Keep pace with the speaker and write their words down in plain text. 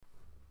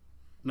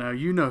Now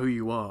you know who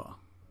you are,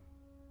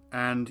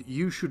 and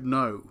you should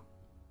know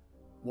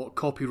what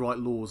copyright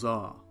laws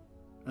are,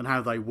 and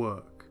how they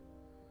work,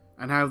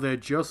 and how they're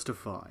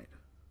justified.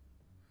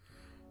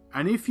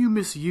 And if you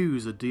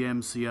misuse a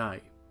DMCA,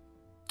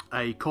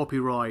 a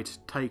copyright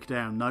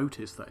takedown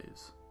notice that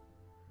is,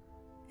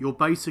 you're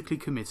basically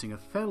committing a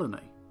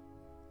felony.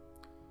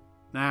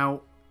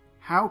 Now,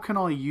 how can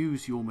I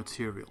use your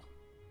material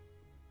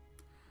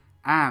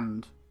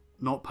and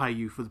not pay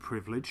you for the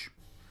privilege,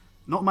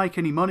 not make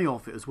any money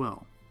off it as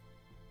well?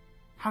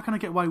 How can I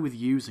get away with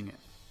using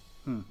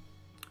it?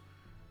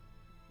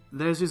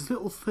 There's this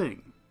little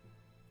thing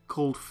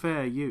called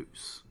fair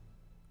use.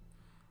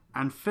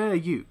 And fair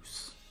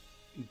use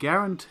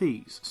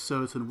guarantees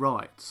certain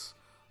rights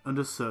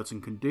under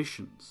certain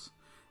conditions.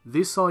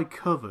 This I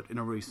covered in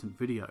a recent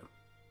video.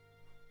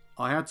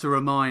 I had to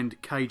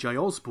remind KJ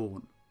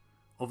Osborne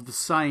of the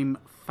same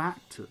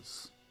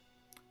factors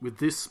with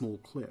this small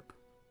clip.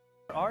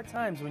 There are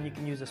times when you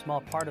can use a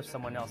small part of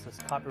someone else's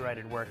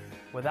copyrighted work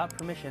without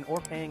permission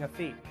or paying a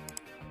fee.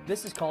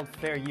 This is called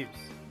fair use.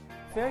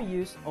 Fair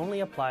use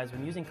only applies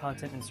when using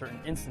content in certain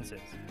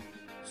instances: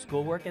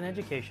 schoolwork and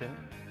education,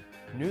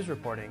 news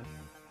reporting,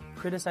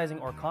 criticizing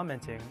or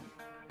commenting,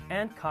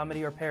 and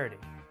comedy or parody.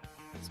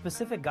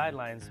 Specific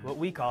guidelines, what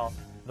we call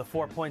the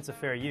 4 points of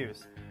fair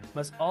use,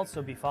 must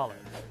also be followed.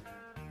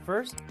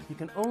 First, you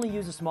can only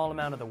use a small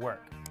amount of the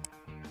work.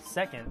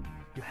 Second,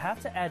 you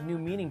have to add new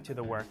meaning to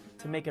the work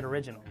to make it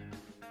original.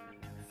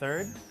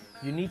 Third,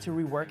 you need to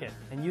rework it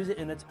and use it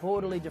in a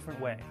totally different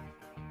way.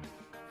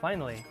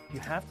 Finally, you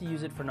have to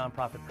use it for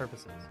non-profit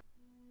purposes.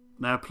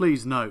 Now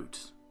please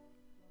note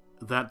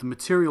that the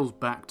material's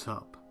backed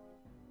up,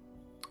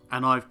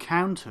 and I've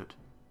countered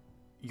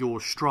your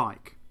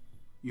strike,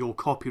 your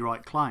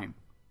copyright claim.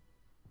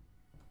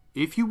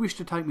 If you wish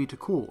to take me to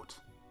court,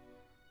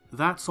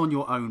 that's on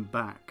your own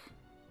back.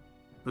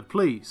 But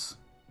please,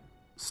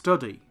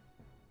 study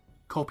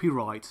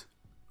copyright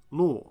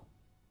law.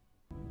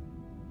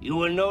 You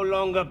will no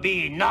longer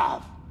be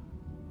enough,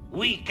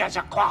 weak as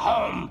a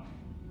quahom,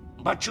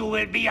 but you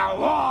will be a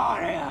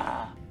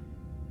warrior.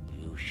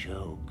 You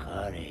show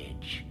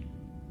courage,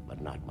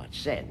 but not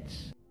much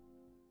sense.